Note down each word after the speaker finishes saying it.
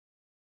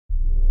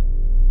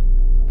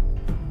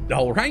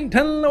Alright,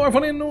 hello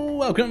everyone and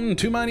welcome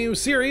to my new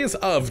series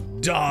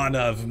of Dawn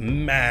of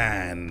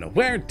Man,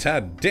 where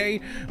today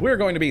we're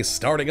going to be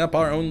starting up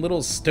our own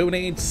little Stone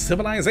Age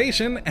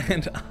civilization,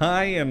 and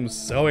I am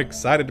so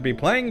excited to be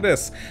playing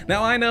this.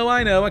 Now I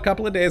know, a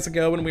couple of days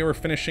ago when we were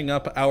finishing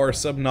up our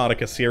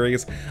Subnautica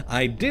series,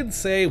 I did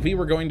say we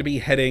were going to be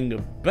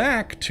heading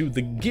back to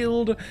the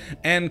guild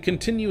and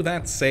continue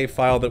that save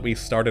file that we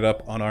started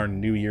up on our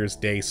New Year's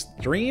Day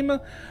stream.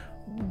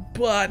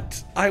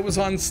 But I was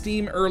on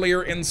Steam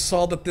earlier and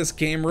saw that this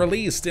game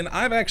released, and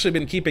I've actually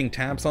been keeping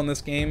tabs on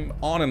this game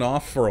on and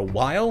off for a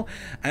while,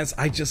 as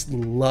I just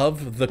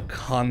love the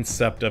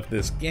concept of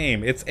this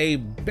game. It's a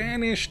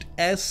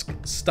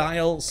Banished-esque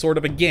style sort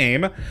of a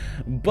game,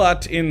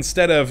 but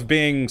instead of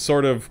being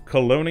sort of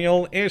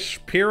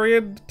colonial-ish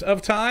period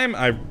of time,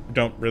 I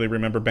don't really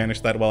remember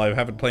Banished that well, I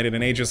haven't played it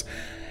in ages,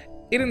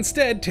 it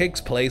instead takes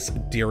place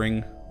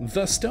during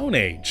the Stone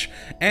Age,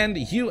 and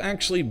you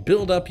actually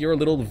build up your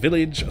little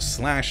village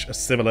slash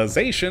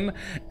civilization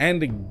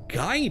and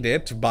guide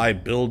it by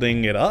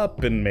building it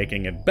up and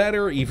making it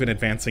better, even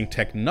advancing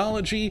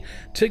technology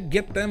to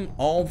get them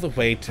all the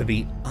way to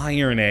the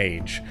Iron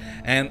Age.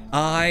 And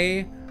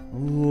I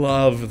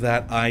love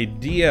that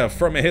idea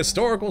from a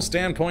historical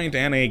standpoint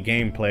and a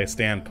gameplay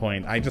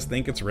standpoint. I just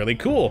think it's really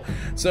cool.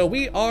 So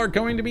we are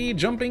going to be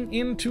jumping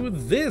into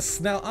this.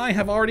 Now I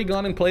have already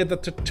gone and played the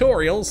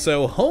tutorial,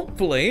 so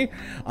hopefully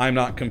I'm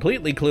not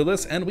completely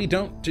clueless and we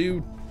don't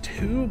do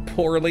too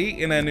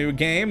poorly in a new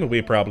game.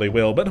 We probably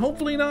will, but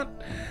hopefully not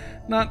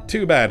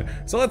too bad.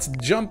 So let's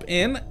jump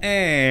in,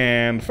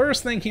 and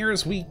first thing here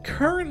is we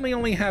currently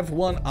only have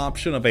one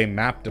option of a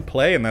map to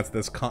play, and that's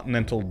this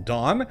Continental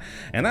Dawn,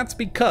 and that's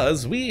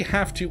because we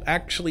have to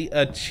actually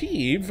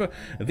achieve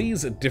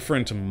these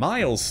different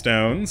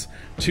milestones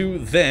to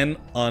then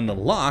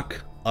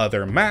unlock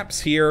other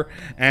maps here,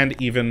 and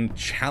even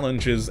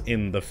challenges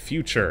in the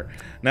future.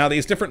 Now,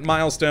 these different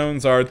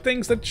milestones are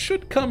things that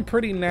should come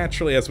pretty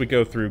naturally as we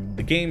go through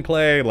the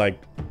gameplay, like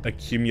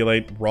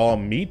accumulate raw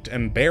meat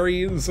and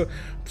berries,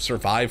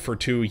 survive for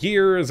 2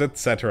 years,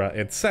 etc.,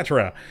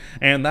 etc.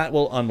 And that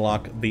will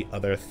unlock the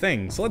other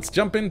things. So let's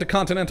jump into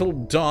Continental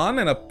Dawn,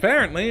 and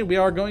apparently we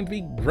are going to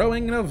be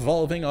growing and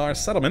evolving our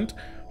settlement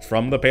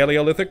from the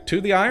Paleolithic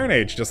to the Iron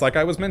Age, just like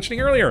I was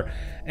mentioning earlier.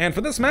 And for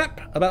this map,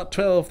 about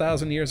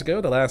 12,000 years ago,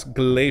 the last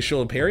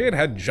glacial period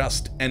had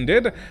just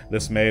ended.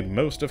 This made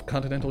most of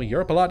continental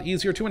Europe a lot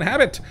easier to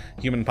inhabit.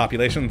 Human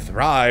population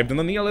thrived and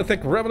the Neolithic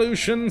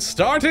Revolution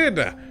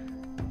started.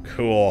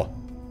 Cool.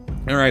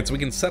 Alright, so we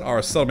can set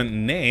our settlement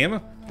name.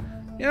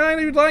 Yeah, I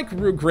do like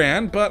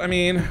Rugrand, but I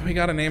mean, we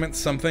gotta name it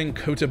something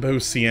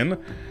Kottabosian.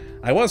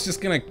 I was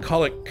just gonna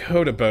call it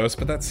Kottabos,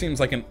 but that seems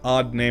like an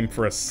odd name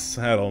for a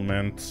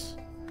settlement.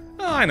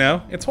 Oh, I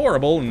know, it's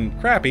horrible and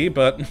crappy,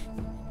 but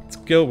let's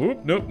go.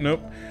 Whoop,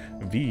 nope.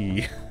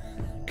 V.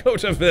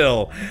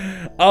 Kottaville.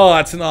 Oh,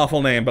 that's an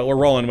awful name, but we're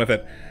rolling with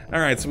it.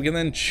 Alright, so we can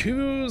then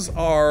choose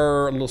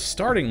our little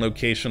starting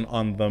location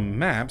on the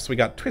map. So we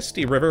got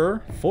Twisty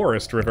River,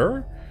 Forest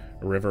River,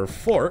 River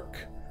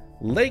Fork,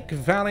 Lake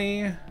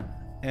Valley,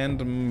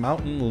 and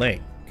Mountain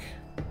Lake.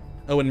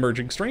 Oh, and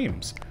merging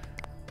streams.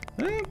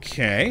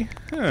 Okay.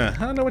 I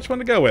don't know which one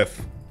to go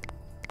with.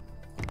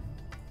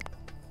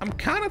 I'm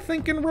kind of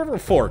thinking River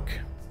Fork.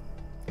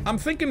 I'm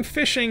thinking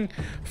fishing.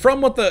 From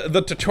what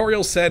the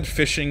tutorial said,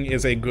 fishing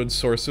is a good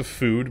source of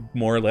food,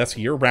 more or less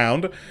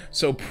year-round,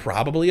 so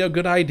probably a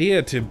good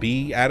idea to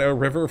be at a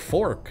River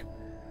Fork.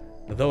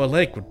 Though a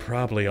lake would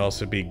probably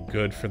also be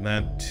good for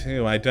that,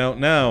 too. I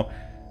don't know.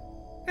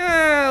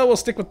 We'll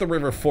stick with the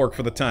River Fork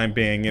for the time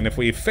being, and if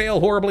we fail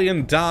horribly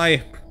and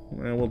die,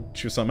 we'll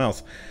choose something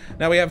else.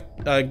 Now we have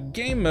a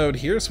game mode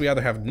here, so we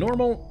either have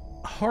normal,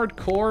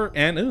 hardcore,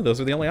 and ooh, those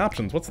are the only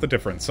options. What's the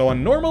difference? So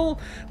on normal,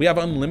 we have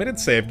unlimited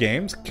save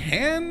games,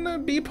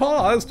 can be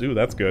paused. Ooh,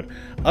 that's good.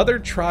 Other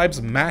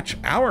tribes match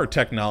our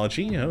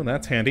technology. Oh,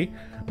 that's handy.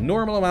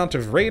 Normal amount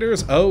of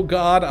raiders. Oh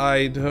god,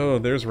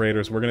 there's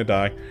raiders. We're gonna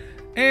die.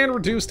 And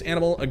reduced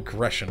animal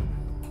aggression.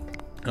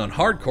 On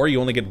hardcore, you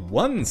only get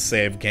one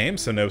save game,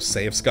 so no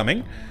save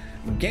scumming.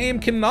 Game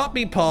cannot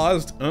be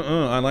paused.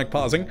 I like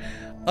pausing.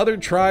 Other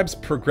tribes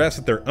progress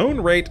at their own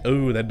rate.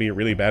 Oh, that'd be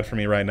really bad for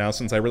me right now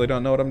since I really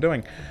don't know what I'm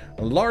doing.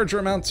 Larger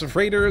amounts of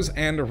raiders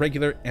and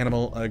regular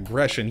animal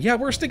aggression. Yeah,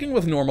 we're sticking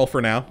with normal for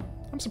now.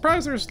 I'm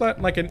surprised there's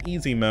not like an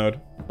easy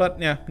mode, but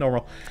yeah,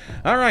 normal.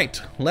 All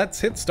right, let's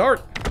hit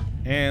start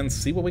and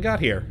see what we got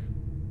here.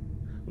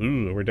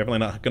 Ooh, we're definitely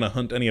not gonna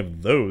hunt any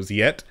of those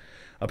yet.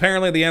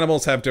 Apparently the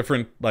animals have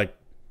different, like,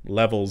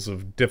 levels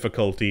of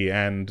difficulty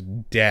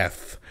and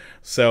death.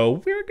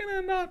 So we're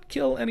gonna not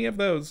kill any of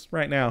those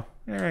right now.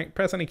 Alright,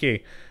 press any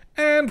key.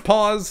 And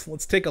pause.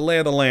 Let's take a lay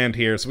of the land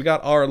here. So we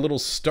got our little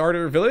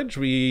starter village.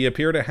 We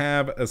appear to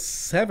have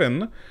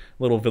 7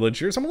 little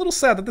villagers. I'm a little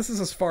sad that this is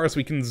as far as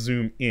we can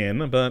zoom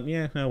in, but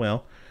yeah, oh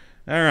well.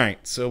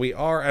 Alright, so we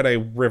are at a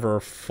river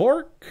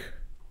fork.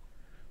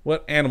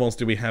 What animals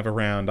do we have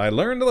around? I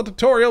learned in the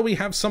tutorial we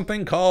have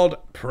something called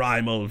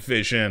Primal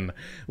Vision,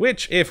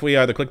 which, if we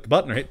either click the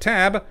button or hit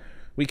tab,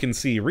 We can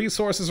see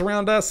resources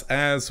around us,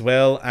 as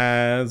well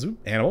as... Ooh,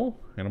 animal.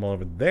 Animal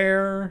over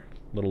there.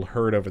 Little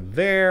herd over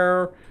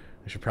there.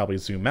 I should probably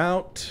zoom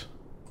out.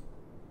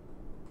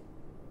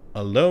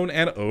 Alone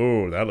and...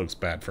 Oh, that looks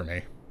bad for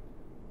me.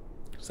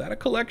 Is that a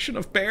collection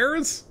of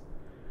bears?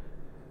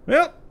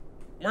 Well,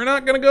 we're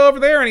not going to go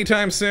over there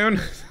anytime soon.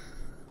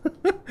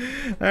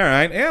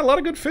 Alright, yeah, a lot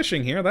of good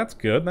fishing here. That's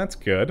good, that's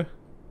good.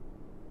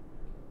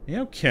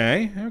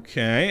 Okay,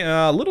 okay.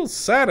 A little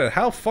sad at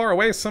how far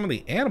away some of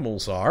the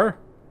animals are.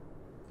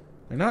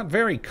 They're not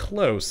very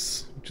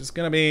close, which is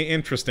going to be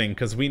interesting,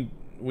 because we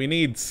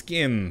need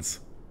skins.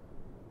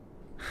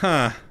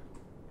 Huh.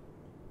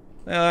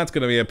 Well, that's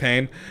going to be a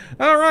pain.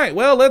 Alright,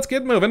 well, let's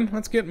get moving.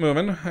 Let's get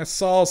moving. I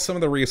saw some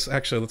of the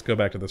Actually, let's go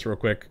back to this real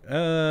quick.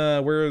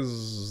 Where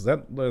is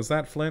that? Is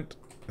that Flint?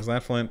 Is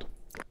that Flint?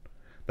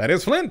 That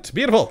is Flint!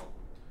 Beautiful!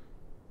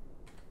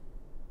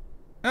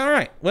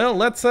 Alright, well,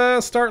 let's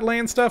start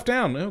laying stuff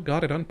down. Oh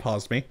god, it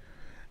unpaused me.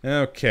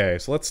 Okay,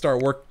 so let's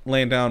start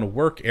laying down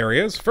work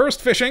areas.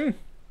 First, fishing!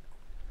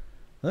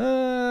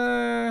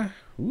 Ooh,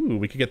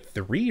 we could get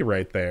 3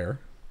 right there.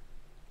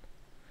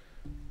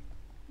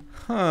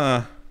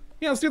 Huh.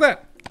 Yeah, let's do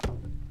that.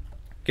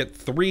 Get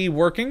 3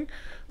 working.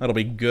 That'll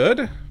be good.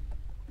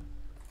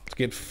 Let's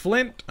get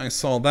flint. I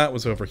saw that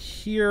was over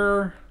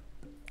here.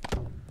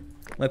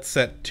 Let's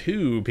set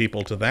 2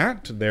 people to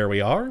that. There we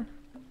are.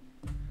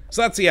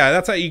 So that's, yeah,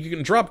 that's how you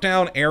can drop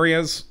down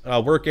areas,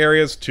 work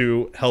areas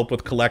to help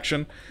with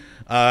collection.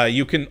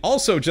 You can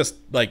also just,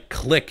 like,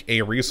 click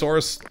a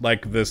resource,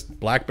 like this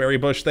blackberry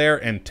bush there,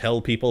 and tell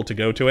people to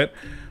go to it.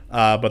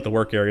 But the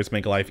work areas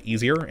make life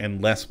easier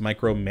and less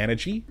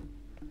micromanagey.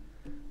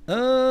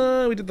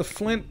 We did the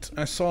flint.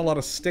 I saw a lot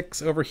of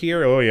sticks over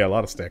here. Oh yeah, a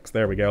lot of sticks.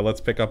 There we go.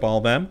 Let's pick up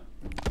all them.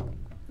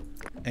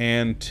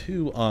 And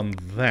 2 on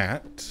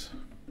that.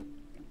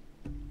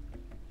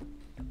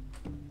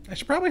 I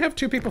should probably have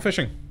 2 people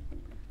fishing.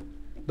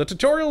 The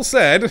tutorial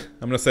said,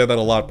 I'm going to say that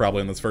a lot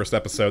probably in this first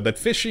episode, that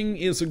fishing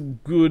is a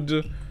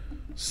good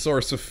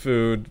source of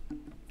food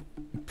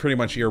pretty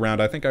much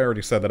year-round. I think I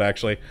already said that,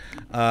 actually.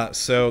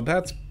 So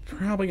that's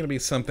probably going to be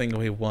something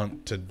we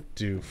want to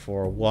do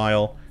for a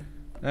while.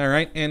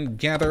 Alright, and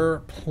gather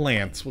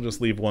plants. We'll just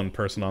leave 1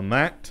 person on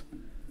that.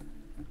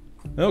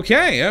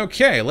 Okay,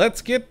 okay,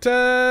 let's get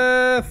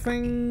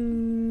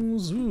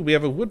things... Ooh, we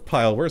have a wood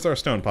pile. Where's our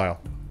stone pile?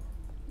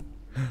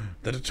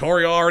 The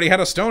tutorial already had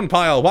a stone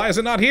pile. Why is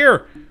it not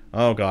here?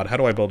 Oh god, how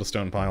do I build a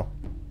stone pile?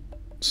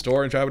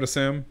 Storage, I would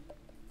assume.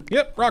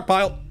 Yep, rock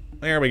pile.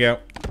 There we go.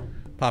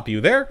 Pop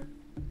you there.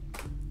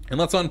 And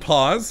let's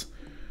unpause.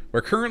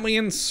 We're currently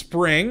in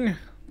spring.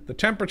 The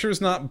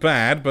temperature's not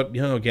bad, but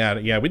oh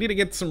god, yeah, we need to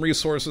get some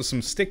resources,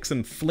 some sticks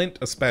and flint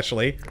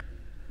especially,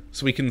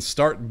 so we can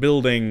start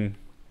building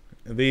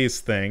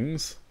these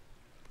things.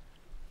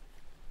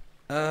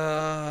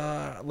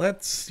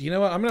 Let's, you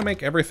know what, I'm gonna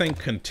make everything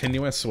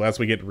continuous, so as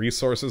we get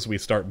resources, we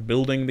start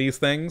building these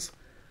things.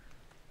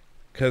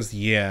 Because,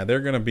 yeah, they're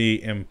gonna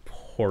be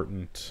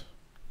important.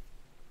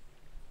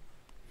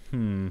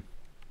 Because,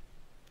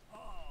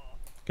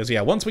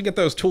 yeah, once we get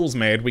those tools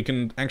made, we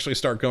can actually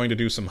start going to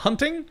do some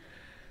hunting.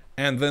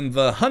 And then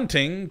the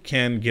hunting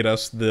can get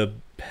us the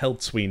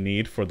pelts we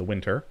need for the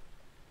winter.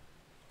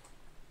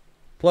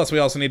 Plus, we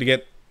also need to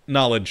get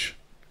knowledge.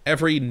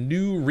 Every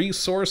new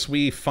resource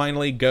we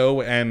finally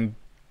go and,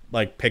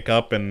 like, pick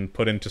up and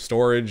put into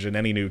storage, and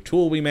any new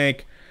tool we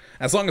make,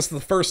 as long as the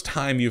first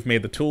time you've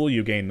made the tool,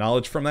 you gain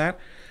knowledge from that,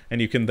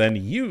 and you can then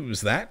use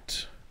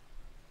that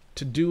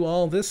to do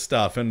all this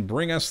stuff and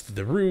bring us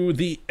through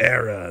the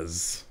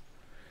eras.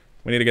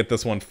 We need to get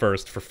this one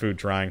first for food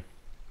drying.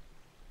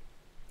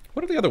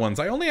 What are the other ones?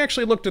 I only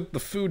actually looked at the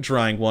food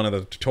drying one of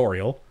the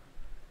tutorial.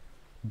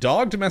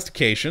 Dog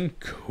domestication.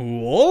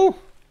 Cool.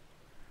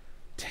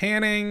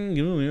 Tanning.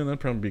 Ooh, yeah,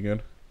 that'd probably be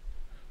good.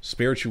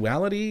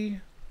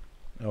 Spirituality.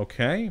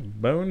 Okay.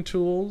 Bone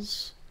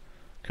tools.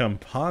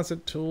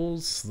 Composite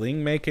tools.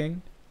 Sling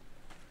making.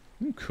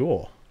 Ooh,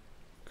 cool.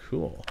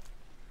 Cool.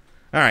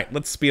 Alright,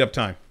 let's speed up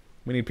time.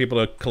 We need people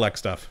to collect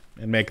stuff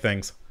and make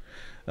things.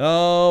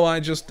 Oh, I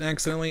just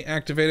accidentally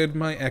activated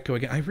my echo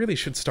again. I really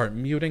should start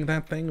muting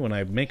that thing when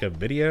I make a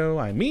video.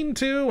 I mean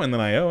to, and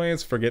then I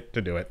always forget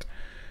to do it.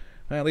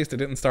 Well, at least it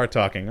didn't start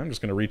talking. I'm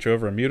just going to reach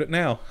over and mute it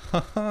now.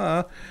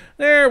 Haha.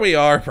 There we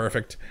are.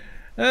 Perfect.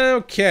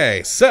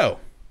 Okay, so.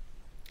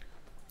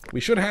 We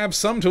should have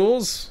some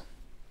tools.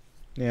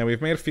 Yeah,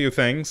 we've made a few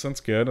things.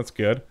 That's good. That's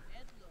good.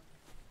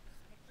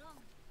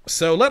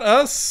 So let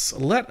us...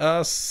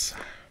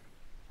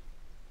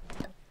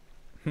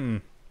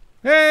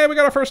 Hey, we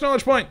got our first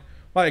knowledge point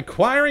by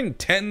acquiring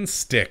 10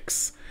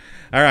 sticks.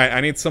 Alright, I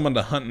need someone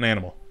to hunt an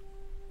animal.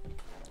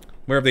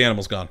 Where have the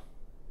animals gone?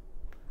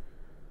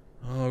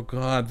 Oh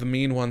god, the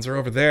mean ones are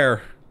over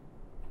there.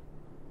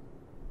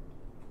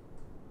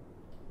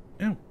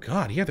 Oh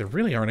god, yeah, there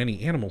really aren't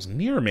any animals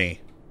near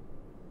me.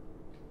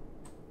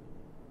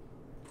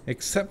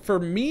 Except for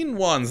mean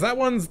ones. That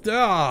one's...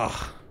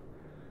 Ah.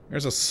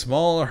 There's a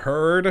small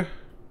herd.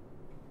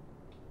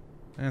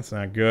 That's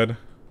not good.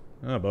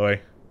 Oh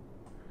boy.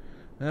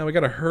 We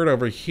got a herd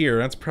over here.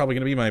 That's probably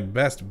going to be my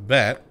best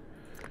bet.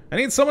 I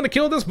need someone to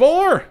kill this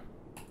boar!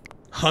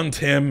 Hunt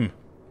him!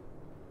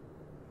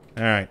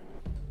 Alright.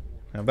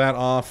 Have that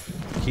off.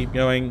 Keep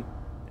going.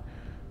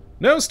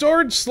 No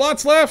storage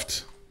slots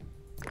left!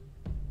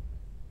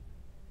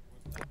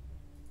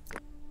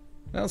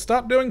 Now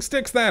stop doing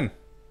sticks then.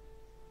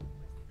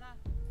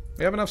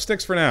 We have enough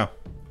sticks for now.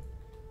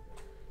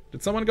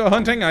 Did someone go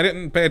hunting? I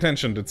didn't pay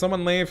attention. Did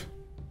someone leave?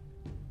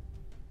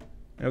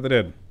 No, they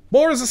did.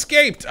 Boars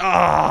escaped!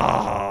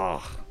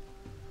 Ah!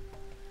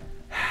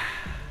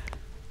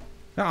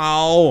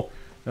 Oh!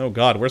 Oh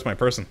god, where's my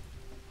person?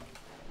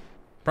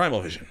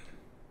 Primal vision.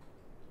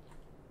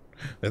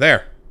 They're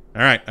there.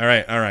 Alright,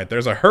 alright, alright.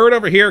 There's a herd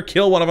over here.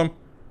 Kill one of them.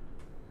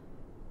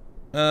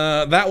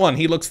 That one.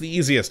 He looks the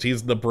easiest.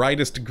 He's the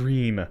brightest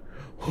green.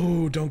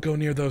 Ooh, don't go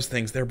near those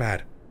things. They're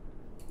bad.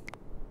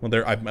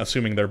 Well, I'm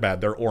assuming they're bad.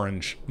 They're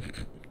orange.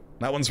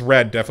 That one's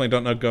red. Definitely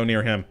don't go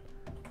near him.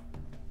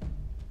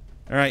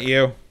 Alright,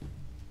 you.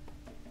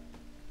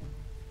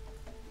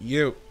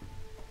 You.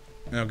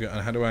 Oh,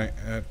 God. How do I...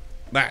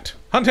 that.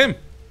 Hunt him!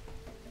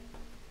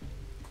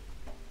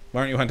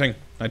 Why aren't you hunting?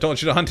 I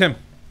told you to hunt him.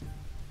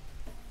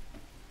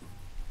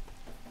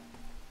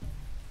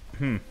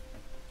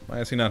 Why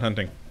is he not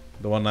hunting?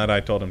 The one that I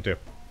told him to.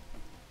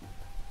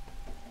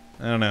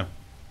 I don't know.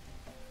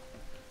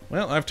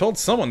 Well, I've told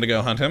someone to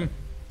go hunt him.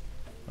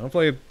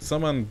 Hopefully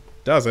someone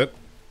does it.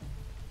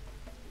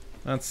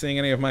 Not seeing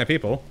any of my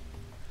people.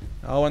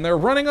 Oh, and they're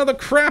running all the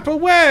crap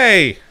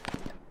away!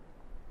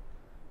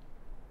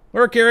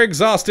 Work area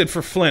exhausted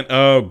for flint.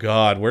 Oh,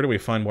 God. Where do we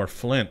find more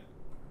flint?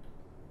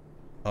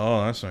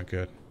 Oh, that's not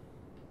good.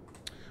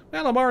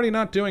 Well, I'm already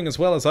not doing as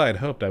well as I had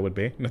hoped I would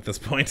be at this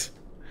point.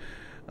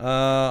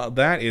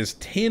 That is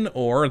tin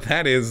ore.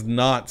 That is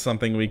not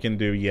something we can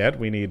do yet.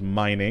 We need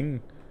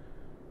mining.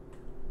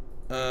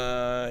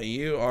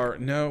 You are...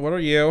 No, what are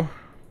you?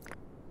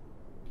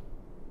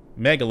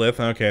 Megalith.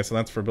 Okay, so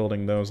that's for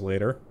building those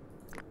later.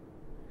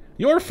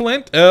 Your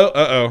flint. Oh,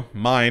 uh-oh.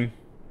 Mine.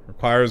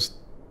 Requires...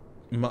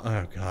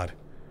 Oh, God.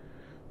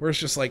 Where's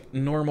just, like,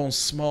 normal,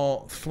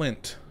 small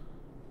flint?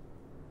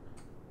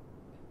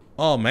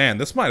 Oh, man.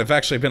 This might have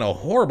actually been a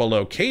horrible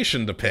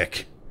location to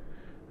pick.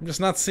 I'm just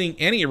not seeing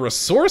any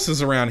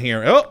resources around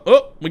here. Oh,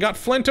 oh, we got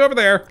flint over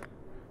there.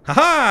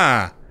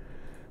 Ha-ha!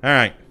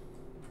 Alright.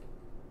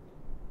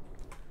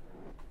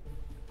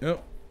 Oh.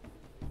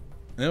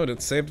 No,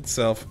 it saved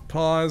itself.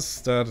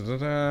 Pause. Da, da, da,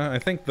 da. I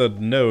think the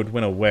node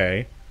went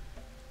away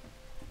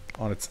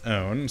on its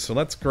own. So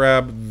let's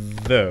grab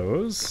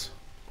those.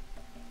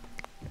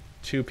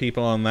 2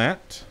 people on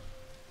that.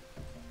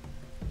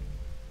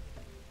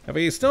 Have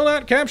we still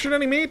not captured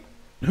any meat?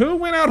 Who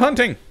went out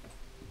hunting?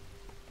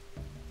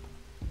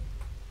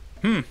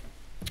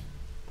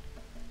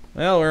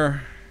 Well,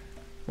 we're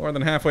more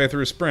than halfway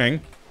through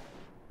spring.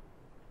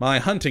 My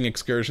hunting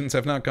excursions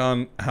have not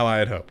gone how I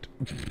had hoped.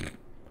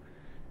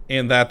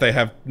 In that they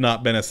have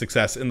not been a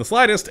success in the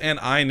slightest, and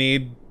I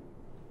need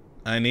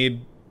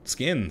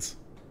skins.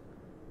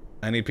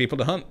 I need people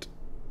to hunt.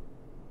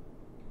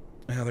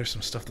 Oh, there's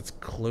some stuff that's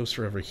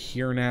closer over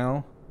here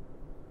now.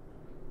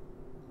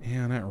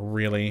 Yeah, not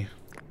really.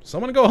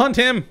 Someone go hunt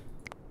him!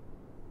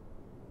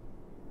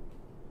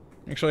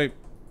 Actually,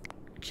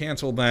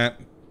 cancel that.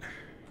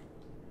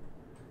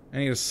 I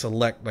need to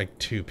select, like,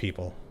 2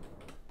 people.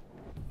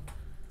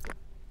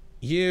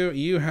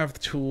 You have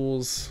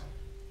tools.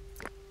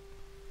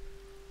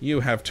 You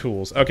have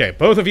tools. Okay,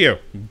 both of you.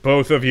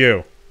 Both of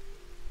you.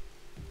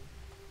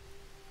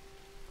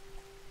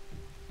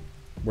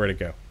 Where'd it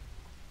go?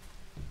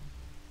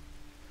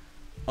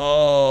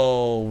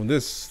 Oh,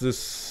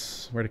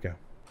 this... Where'd it go?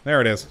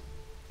 There it is.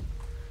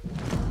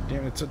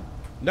 Damn it.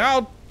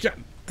 No!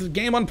 The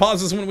game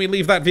unpauses when we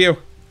leave that view.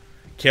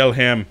 Kill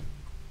him.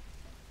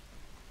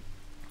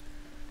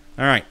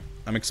 Alright.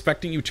 I'm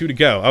expecting you 2 to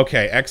go.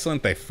 Okay,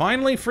 excellent. They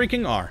finally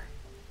freaking are.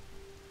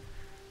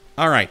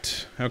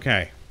 Alright.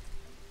 Okay.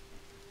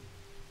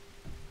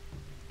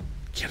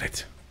 Kill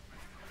it.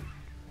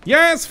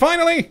 Yes,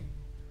 finally!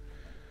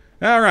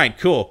 Alright,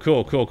 cool,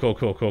 cool, cool, cool,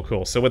 cool, cool,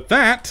 cool. So with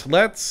that,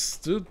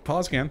 let's...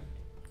 pause again.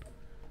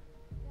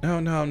 No,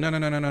 no, no, no,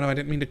 no, no, no, I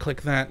didn't mean to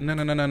click that. No,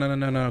 no, no, no, no, no,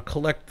 no, no.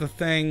 Collect the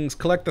things.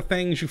 Collect the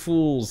things, you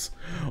fools.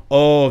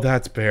 Oh,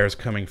 that's bears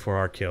coming for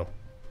our kill.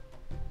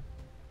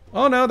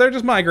 Oh, no, they're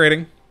just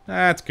migrating.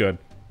 That's good.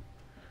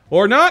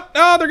 Or not.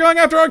 Oh, they're going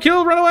after our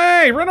kill. Run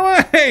away. Run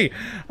away.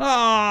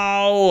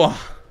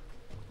 Oh.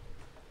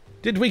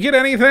 Did we get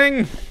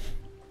anything?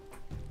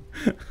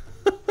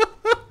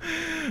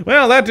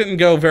 Well, that didn't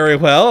go very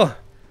well.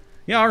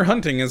 Yeah, our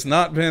hunting has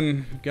not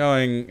been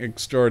going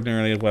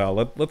extraordinarily well.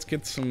 Let's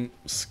get some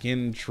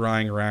skin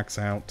drying racks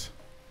out.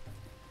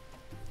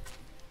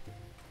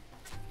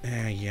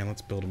 Yeah,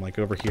 let's build them like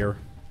over here.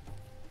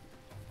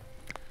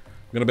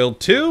 I'm gonna build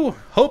 2,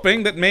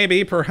 hoping that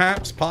maybe,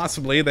 perhaps,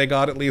 possibly, they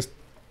got at least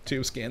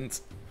 2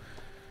 skins.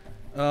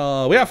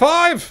 We have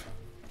 5!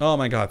 Oh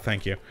my god,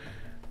 thank you.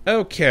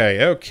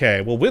 Okay, okay.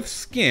 Well, with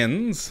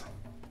skins...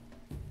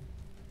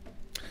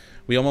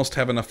 we almost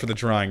have enough for the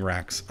drying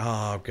racks.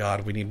 Oh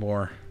god, we need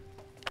more.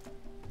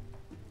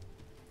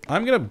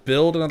 I'm gonna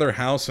build another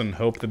house and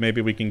hope that maybe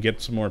we can get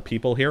some more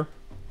people here.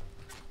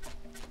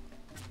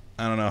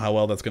 I don't know how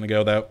well that's gonna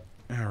go, though.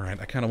 Alright,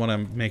 I kind of want to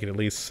make it at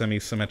least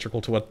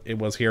semi-symmetrical to what it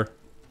was here.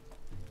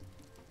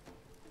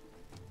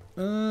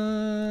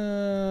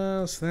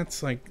 So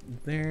that's like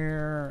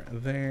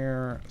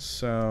there,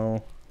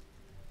 so...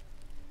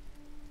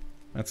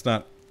 That's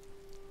not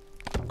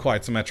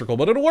quite symmetrical,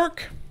 but it'll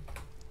work!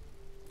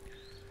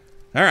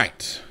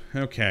 Alright,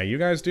 okay, you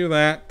guys do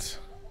that.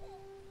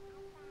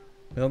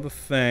 Build the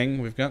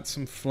thing. We've got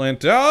some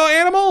flint. Oh,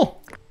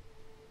 animal!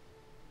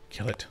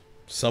 Kill it.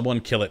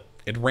 Someone kill it.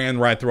 It ran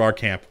right through our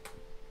camp.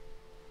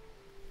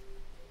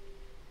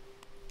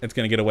 It's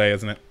gonna get away,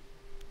 isn't it?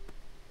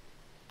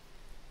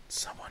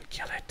 Someone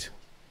kill it.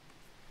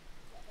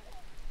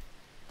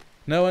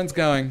 No one's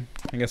going.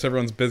 I guess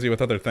everyone's busy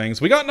with other things.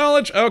 We got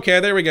knowledge! Okay,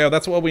 there we go.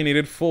 That's what we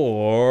needed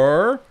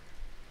for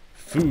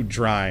food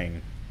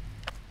drying.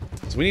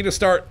 So we need to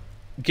start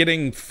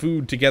getting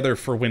food together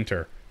for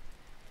winter.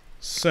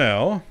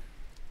 So,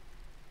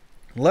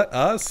 let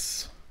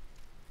us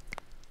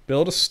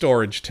build a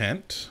storage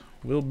tent.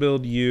 We'll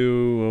build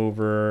you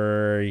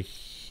over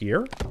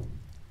here.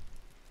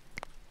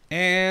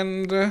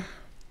 And a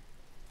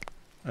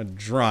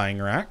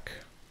drying rack.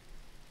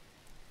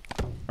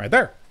 Right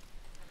there.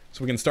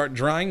 So we can start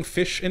drying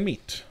fish and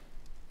meat.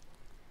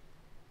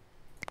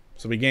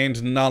 So we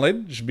gained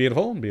knowledge.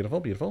 Beautiful,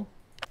 beautiful, beautiful.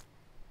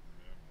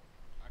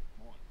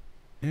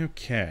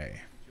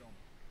 Okay.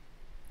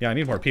 Yeah, I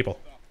need more people.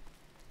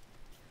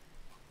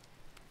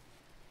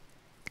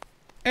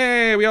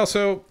 Hey, we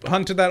also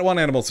hunted that one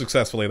animal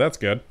successfully. That's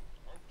good.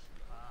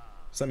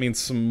 So that means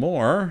some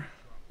more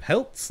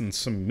pelts and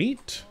some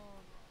meat.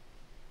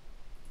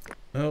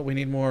 Oh, we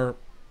need more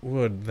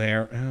wood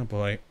there. Oh,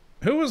 boy.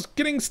 Who was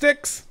getting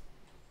sticks?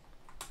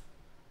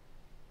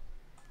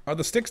 Are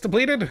the sticks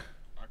depleted?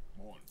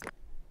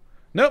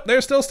 Nope,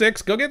 there's still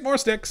sticks. Go get more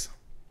sticks.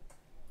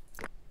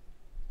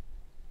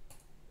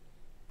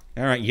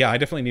 Alright, yeah, I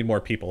definitely need more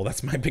people.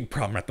 That's my big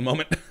problem at the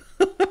moment.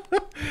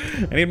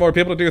 I need more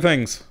people to do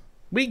things.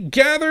 We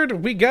gathered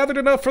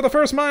enough for the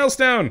first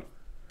milestone.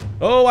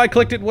 Oh, I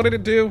clicked it. What did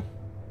it do?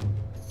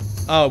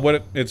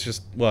 Oh, it's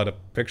just, what, a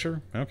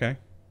picture? Okay.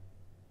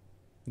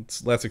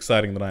 It's less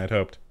exciting than I had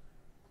hoped.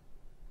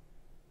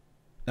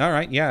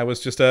 Alright, yeah, it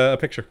was just a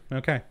picture.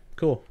 Okay,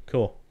 cool,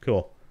 cool,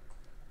 cool.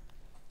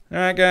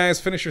 Alright,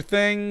 guys, finish your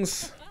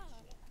things.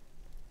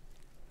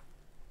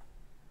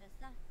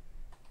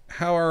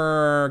 How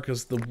are...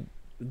 because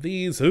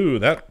these... ooh,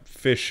 that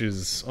fish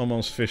is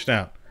almost fished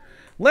out.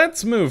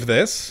 Let's move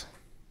this.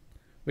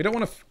 We don't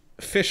want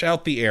to fish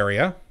out the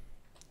area.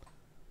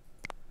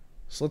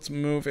 So let's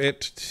move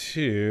it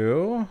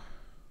to...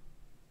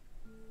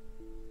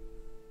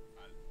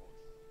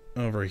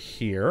 over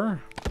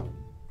here.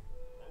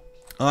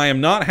 I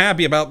am not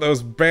happy about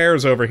those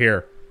bears over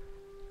here.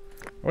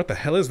 What the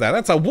hell is that?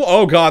 That's a...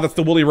 oh god, that's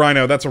the woolly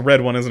rhino. That's a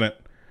red one, isn't it?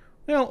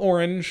 Well,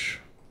 orange.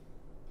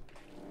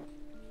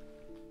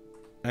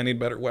 I need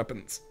better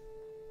weapons.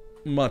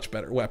 Much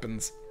better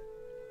weapons.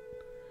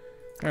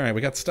 Alright,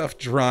 we got stuff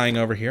drying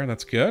over here.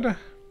 That's good.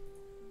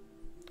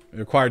 We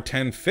required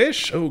 10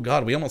 fish. Oh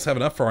god, we almost have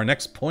enough for our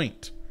next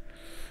point.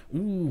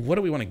 Ooh, what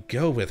do we want to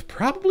go with?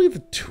 Probably the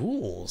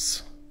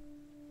tools.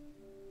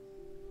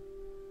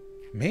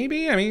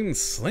 Maybe? I mean,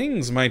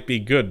 slings might be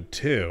good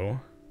too.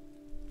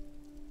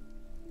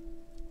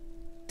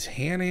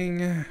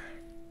 Tanning.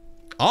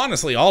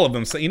 Honestly, all of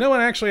them say... you know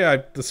what, actually,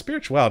 the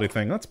spirituality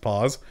thing. Let's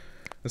pause.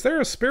 Is there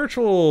a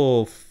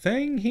spiritual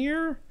thing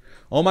here?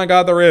 Oh my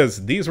god, there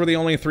is. These were the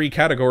only 3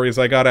 categories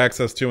I got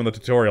access to in the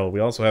tutorial. We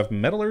also have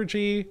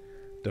metallurgy,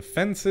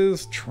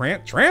 defenses,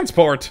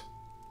 transport.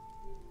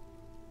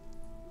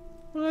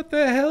 What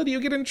the hell do you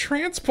get in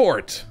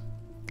transport?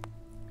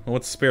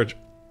 What's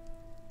spiritual?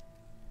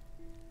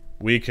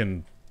 We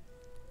can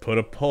put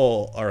a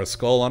pole, or a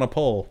skull on a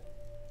pole.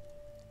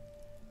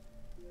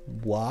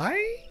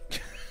 Why?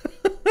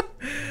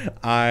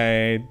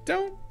 I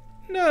don't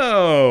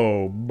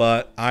know,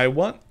 but I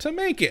want to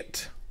make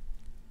it.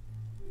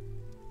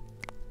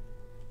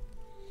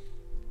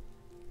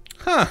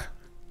 Huh.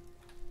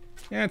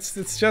 Yeah,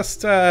 it's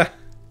just, it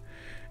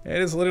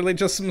is literally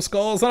just some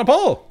skulls on a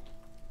pole.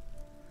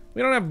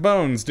 We don't have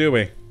bones, do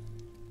we?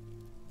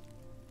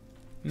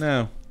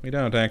 No, we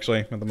don't, actually,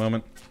 at the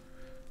moment.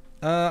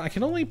 I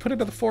can only put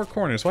it at the 4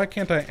 corners. Why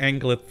can't I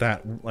angle it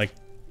that, like,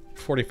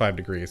 45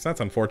 degrees?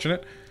 That's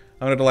unfortunate.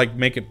 I wanted to, like,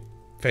 make it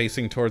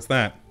facing towards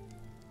that.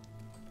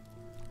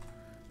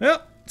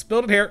 Well, let's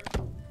build it here.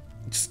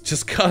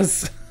 Just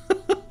cuz.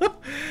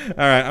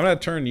 Alright, I'm gonna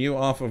turn you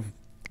off of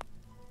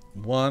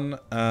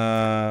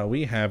 1.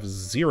 We have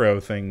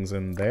 0 things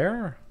in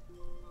there.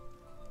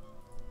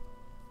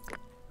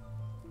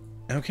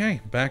 Okay,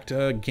 back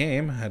to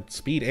game at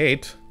speed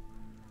 8.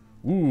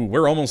 Ooh,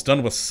 we're almost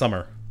done with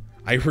summer.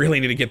 I really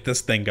need to get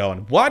this thing going.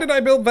 Why did I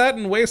build that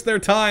and waste their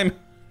time?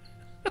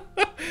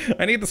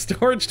 I need the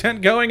storage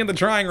tent going and the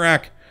drying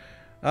rack.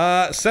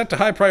 Set to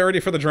high priority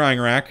for the drying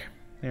rack.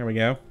 There we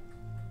go.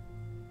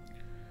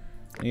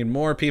 Need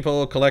more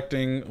people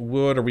collecting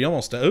wood. Are we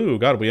almost... Oh,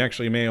 God, we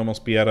actually may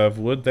almost be out of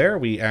wood there.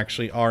 We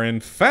actually are, in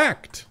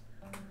fact,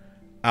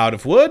 out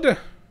of wood.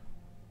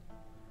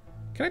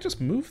 Can I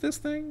just move this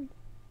thing?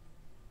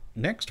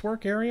 Next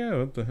work area?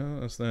 What the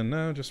hell is that?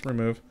 No, just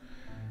remove.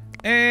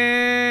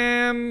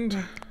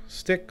 And...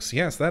 sticks.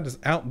 Yes, that is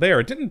out there.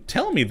 It didn't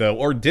tell me, though.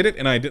 Or did it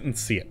and I didn't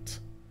see it?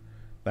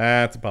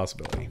 That's a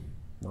possibility.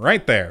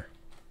 Right there.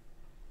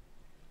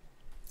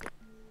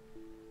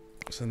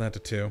 Send that to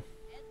 2.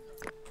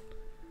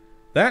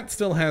 That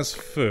still has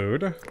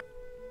food. At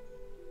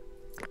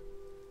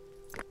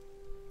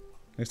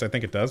least I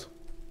think it does.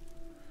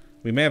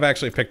 We may have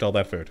actually picked all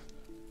that food.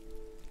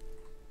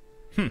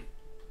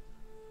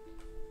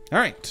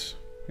 Alright.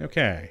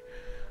 Okay.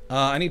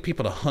 I need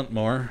people to hunt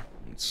more.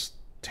 Let's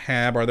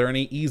tab. Are there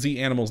any easy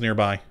animals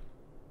nearby?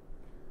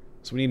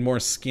 So we need more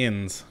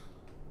skins.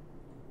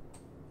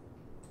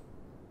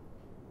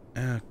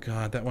 Oh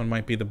god, that one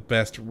might be the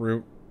best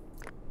route.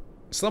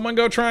 Someone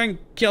go try and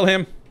kill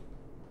him.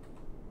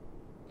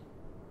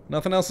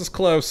 Nothing else is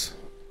close.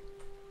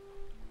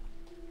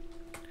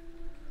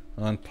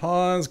 On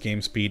pause,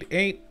 game speed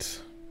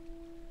 8.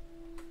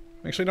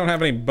 We actually don't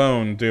have any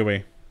bone, do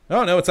we?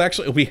 Oh no, it's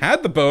actually... we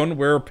had the bone,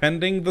 we're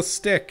pending the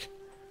stick.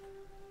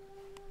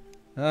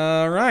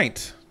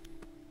 Alright.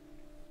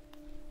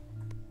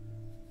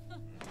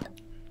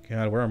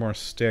 God, where are more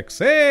sticks?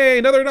 Hey,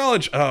 another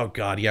knowledge! Oh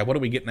god, yeah, what do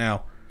we get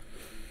now?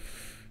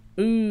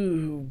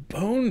 Ooh,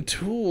 bone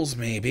tools,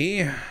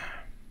 maybe.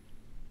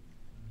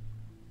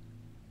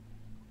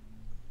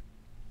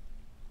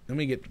 Then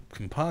we get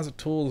composite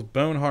tools,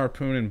 bone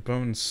harpoon, and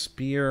bone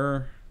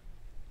spear.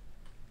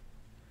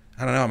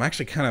 I don't know, I'm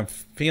actually kind of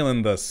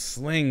feeling the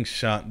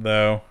slingshot,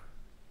 though.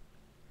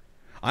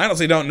 I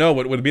honestly don't know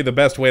what would be the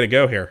best way to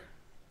go here.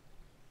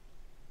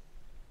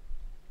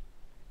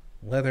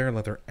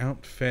 Leather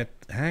outfit.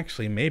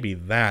 Actually, maybe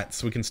that,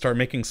 so we can start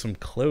making some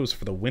clothes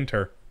for the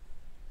winter.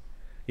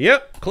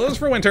 Yep, clothes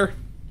for winter.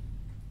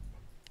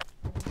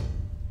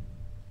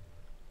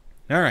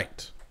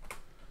 Alright.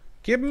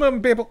 Keep them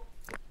moving, people.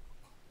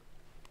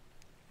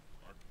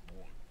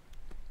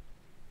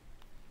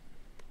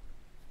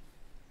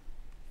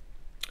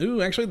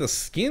 Ooh, actually, the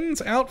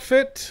skins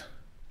outfit...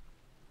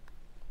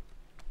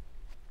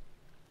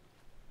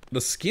 the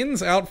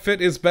skins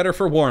outfit is better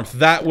for warmth.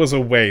 That was a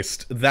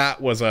waste.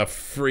 That was a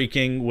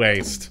freaking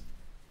waste.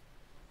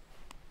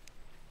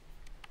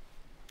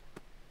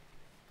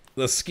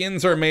 The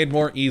skins are made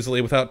more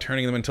easily without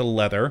turning them into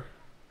leather.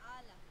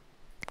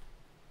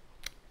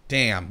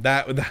 Damn,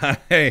 that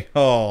hey,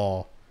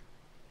 oh.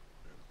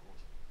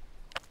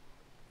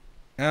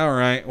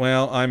 Alright,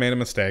 well, I made a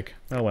mistake.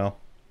 Oh well.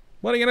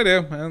 What are you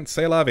gonna do?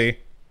 C'est la vie.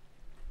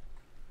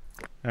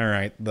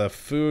 Alright, the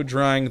food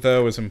drying,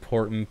 though, is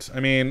important. I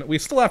mean, we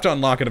still have to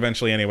unlock it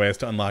eventually anyways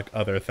to unlock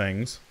other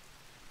things.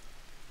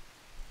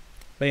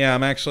 But yeah,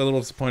 I'm actually a little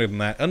disappointed in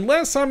that.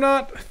 Unless I'm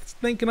not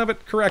thinking of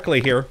it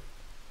correctly here.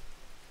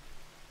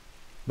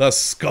 The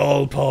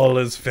skull pole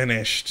is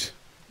finished.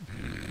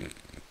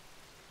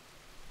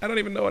 I don't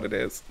even know what it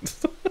is.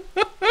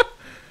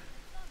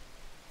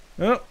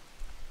 Oh,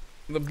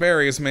 the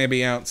berries may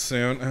be out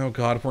soon. Oh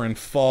god, we're in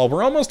fall.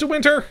 We're almost to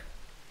winter!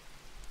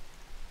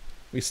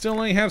 We still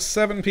only have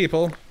 7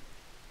 people.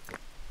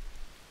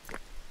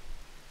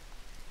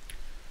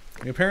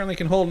 We apparently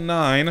can hold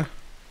 9.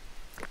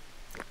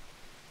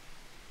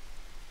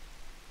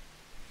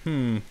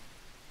 Have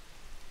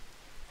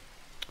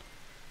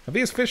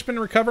these fish been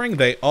recovering?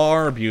 They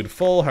are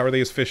beautiful. How are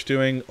these fish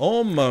doing?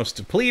 Almost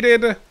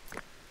depleted.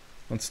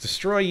 Let's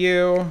destroy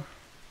you.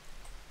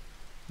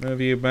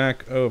 Move you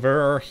back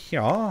over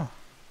here.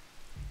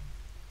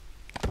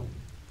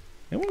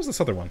 And what was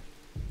this other one?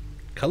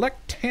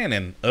 Collect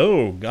tannin.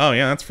 Oh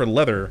yeah, that's for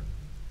leather.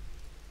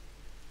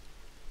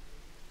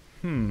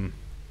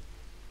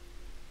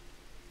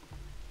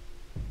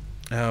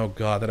 Oh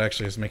god, that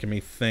actually is making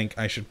me think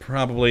I should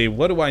probably...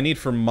 what do I need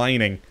for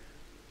mining?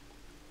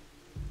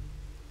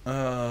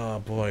 Oh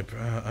boy,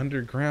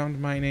 underground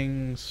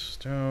mining,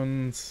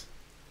 stones,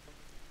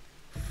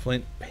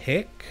 flint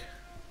pick?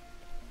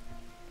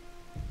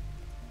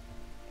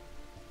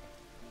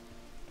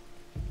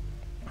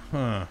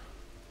 Huh.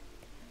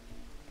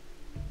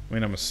 I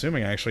mean, I'm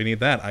assuming I actually need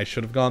that. I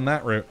should have gone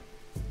that route.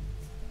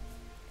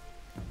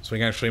 So we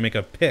can actually make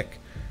a pick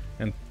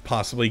and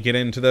possibly get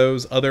into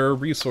those other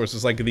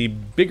resources like the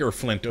bigger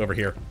flint over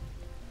here.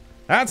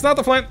 That's not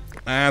the flint!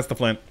 That's the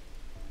flint.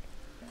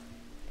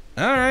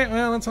 Alright,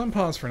 well, let's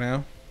unpause for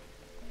now.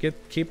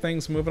 Keep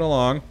things moving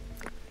along.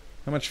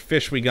 How much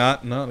fish we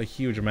got? Not a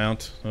huge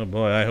amount. Oh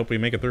boy, I hope we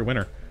make it through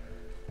winter.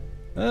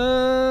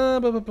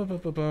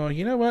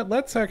 You know what?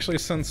 Let's actually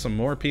send some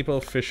more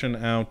people fishing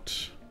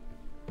out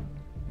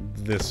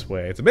this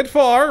way. It's a bit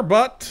far,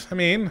 but, I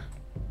mean...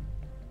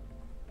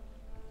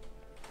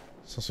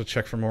 let's also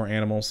check for more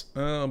animals.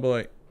 Oh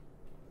boy.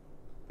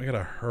 We got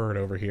a herd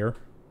over here.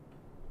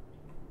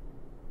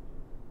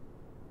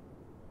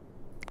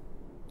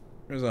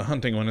 There's a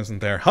hunting one, isn't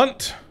there?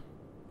 Hunt!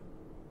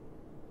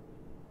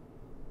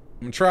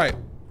 I'm gonna try it.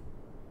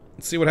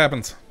 Let's see what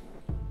happens.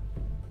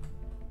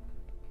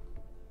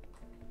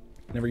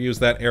 Never used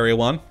that area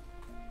one.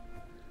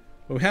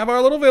 But we have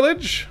our little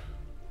village.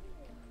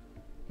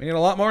 We need a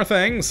lot more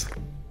things.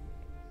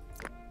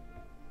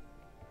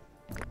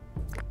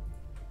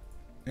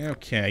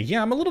 Okay,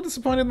 yeah, I'm a little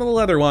disappointed in the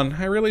leather one.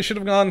 I really should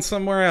have gone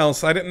somewhere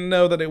else. I didn't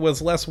know that it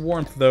was less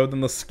warmth, though, than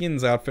the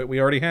skins outfit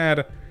we already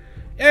had.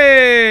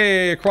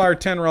 Hey!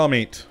 Acquired 10 raw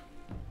meat.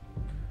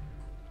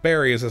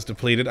 Berries is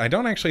depleted. I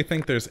don't actually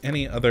think there's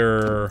any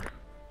other...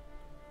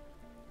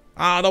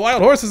 Ah, the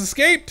wild horses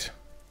escaped!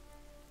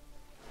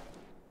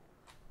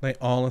 They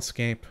all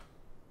escape.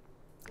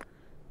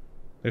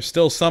 There's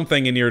still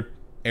something in your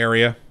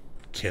area.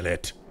 Kill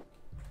it.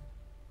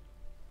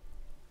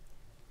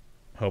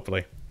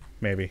 Hopefully.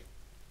 Maybe.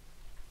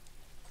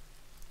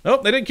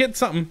 Oh, they did get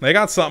something. They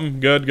got something.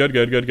 Good, good,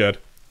 good, good, good.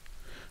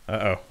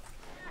 Uh-oh.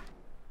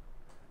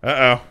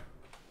 Uh-oh.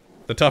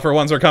 The tougher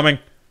ones are coming.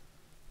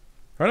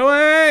 Run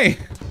away!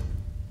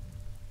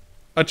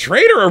 A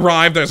traitor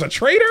arrived! There's a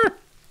traitor?!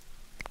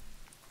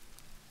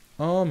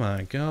 Oh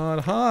my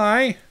god.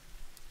 Hi!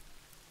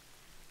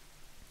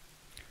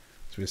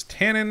 So there's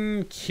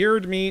tannin,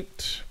 cured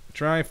meat,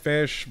 dry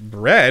fish,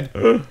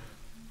 bread.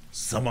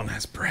 Someone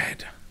has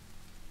bread.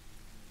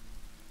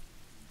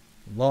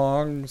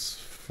 Logs,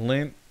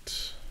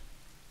 flint.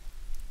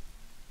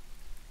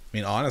 I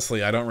mean,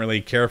 honestly, I don't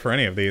really care for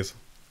any of these.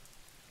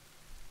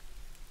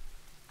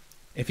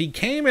 If he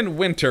came in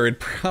winter, it'd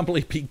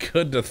probably be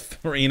good to,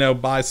 you know,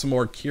 buy some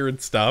more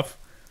cured stuff.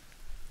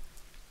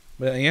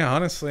 But yeah,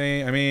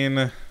 honestly, I mean...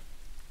 we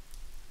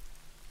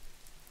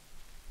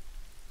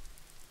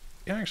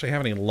don't actually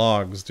have any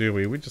logs, do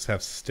we? We just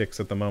have sticks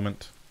at the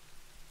moment.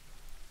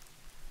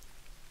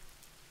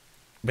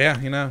 But yeah,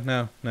 you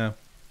know, no.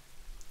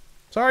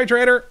 Sorry,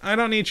 trader. I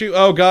don't need you.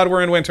 Oh god,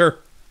 we're in winter.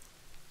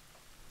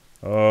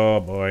 Oh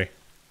boy.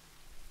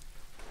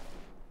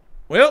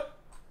 Well,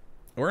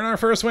 we're in our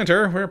first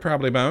winter. We're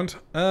probably boned.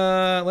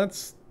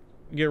 Let's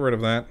get rid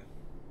of that.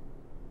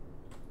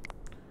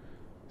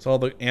 So all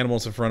the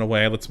animals have run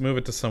away. Let's move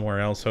it to somewhere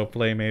else,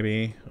 hopefully.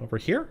 Maybe over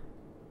here?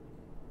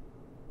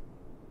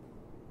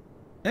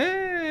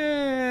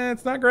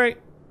 It's not great.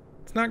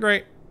 It's not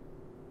great.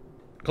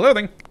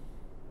 Clothing.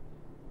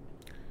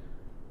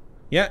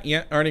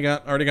 Yeah, already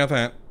got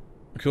that.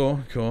 Cool.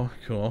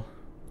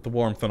 The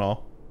warmth and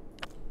all.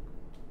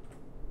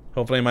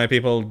 Hopefully my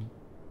people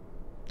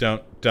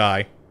don't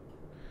die.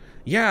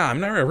 Yeah,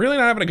 I'm really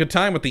not having a good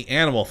time with the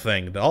animal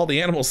thing. All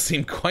the animals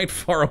seem quite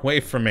far away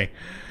from me.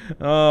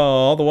 Oh,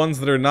 all the ones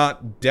that are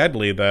not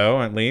deadly,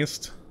 though, at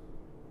least.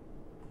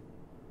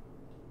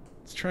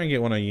 Let's try and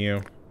get one of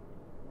you.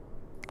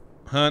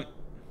 Hunt.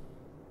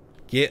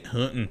 Get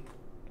hunting.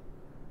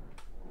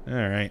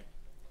 Alright.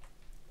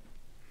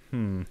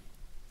 I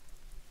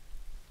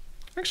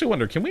actually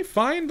wonder, can we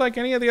find, like,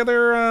 any of the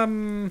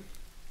other,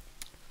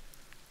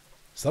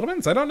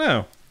 settlements? I don't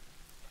know.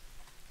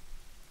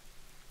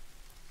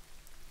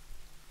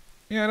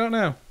 Yeah, I don't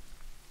know.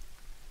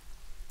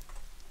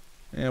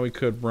 Yeah, we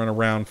could run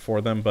around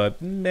for them,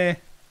 but meh.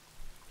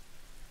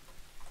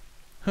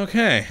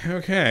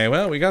 Okay.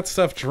 Well, we got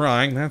stuff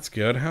drying. That's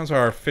good. How's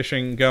our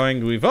fishing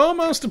going? We've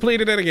almost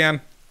depleted it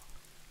again.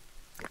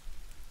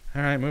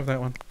 Alright, move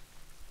that one.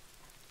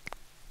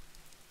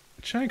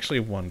 Which I actually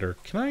wonder.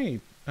 Can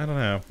I don't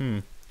know.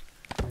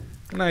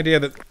 An idea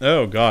that...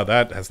 Oh, God,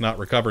 that has not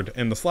recovered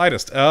in the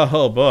slightest.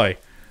 Oh, boy.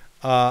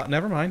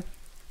 Never mind.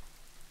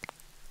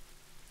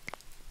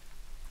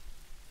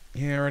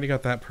 Yeah, I already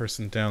got that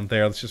person down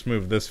there. Let's just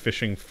move this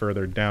fishing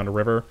further down the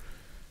river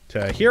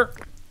to here.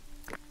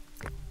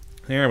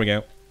 There we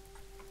go.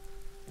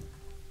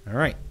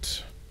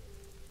 Alright.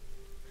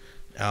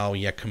 Oh,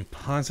 yeah,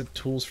 composite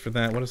tools for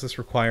that. What does this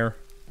require?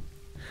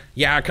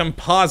 Yeah,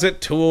 composite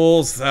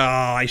tools. Oh,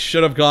 I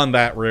should have gone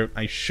that route.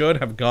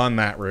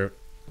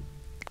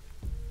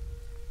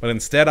 But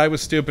instead, I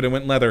was stupid and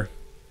went leather.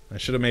 I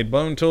should have made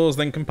bone tools,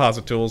 then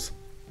composite tools.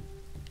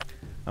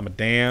 I'm a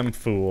damn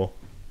fool.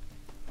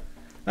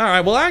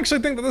 Alright, well, I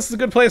actually think that this is a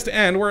good place to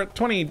end. We're at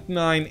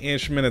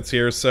 29-ish minutes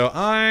here, so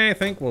I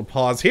think we'll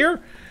pause here.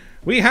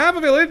 We have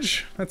a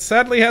village that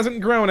sadly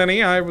hasn't grown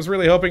any. I was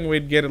really hoping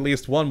we'd get at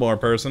least one more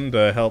person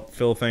to help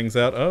fill things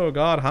out. Oh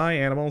god, hi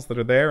animals that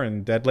are there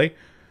and deadly.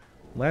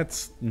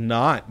 Let's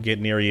not get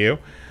near you.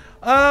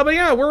 But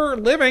yeah, we're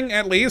living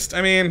at least.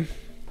 I mean,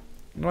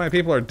 my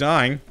people are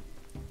dying.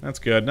 That's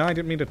good. No, I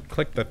didn't mean to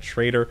click the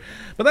trader.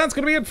 But that's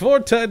going to be it for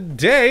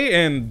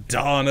today in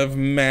Dawn of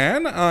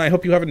Man. I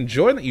hope you have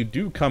enjoyed, that you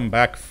do come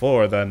back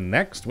for the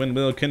next, when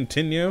we'll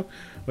continue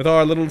with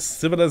our little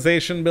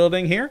civilization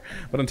building here.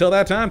 But until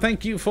that time,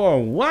 thank you for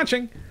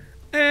watching.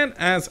 And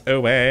as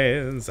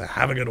always,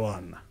 have a good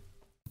one.